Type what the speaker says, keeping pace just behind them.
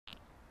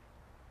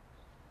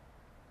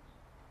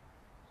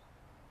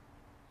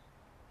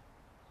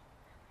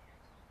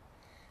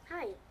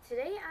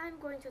I'm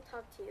going to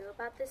talk to you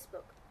about this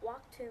book,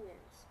 Walk Two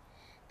Moons.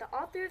 The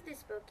author of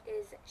this book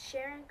is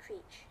Sharon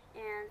Creech,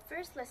 and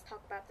first let's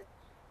talk about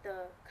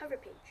the cover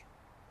page.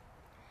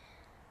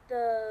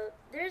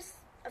 There's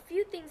a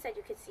few things that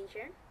you could see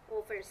here.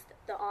 Well, first,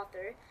 the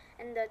author,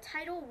 and the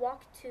title,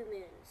 Walk Two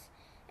Moons.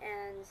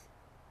 And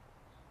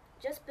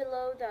just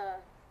below the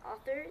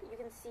author, you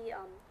can see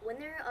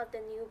winner of the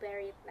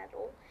Newbery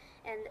Medal,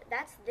 and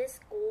that's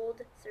this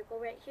gold circle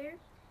right here.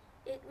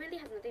 It really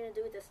has nothing to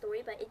do with the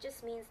story, but it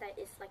just means that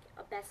it's like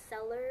a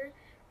bestseller,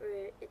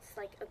 or it's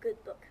like a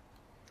good book.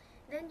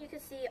 Then you can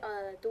see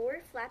a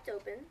door flapped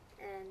open,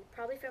 and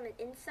probably from an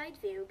inside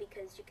view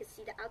because you can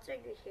see the outside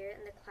of your hair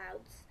and the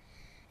clouds.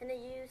 And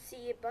then you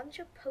see a bunch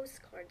of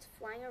postcards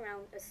flying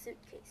around a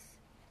suitcase.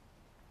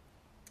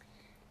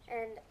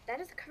 And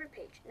that is the cover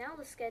page. Now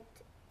let's get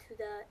to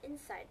the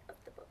inside of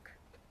the book.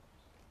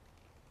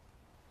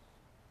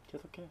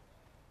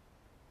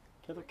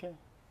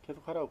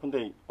 계속하라고.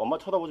 근데 엄마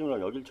쳐다보지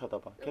말고 여길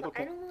쳐다봐. I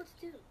계속해. don't know what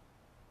to do.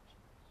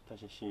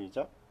 다시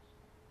시작.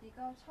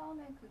 네가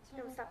처음에 그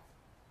stop.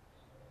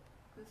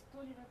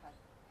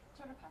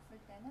 책을 봤을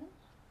때는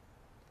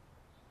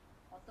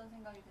어떤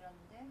생각이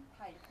들었는데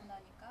다 읽고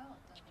나니까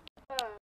어떤 생각?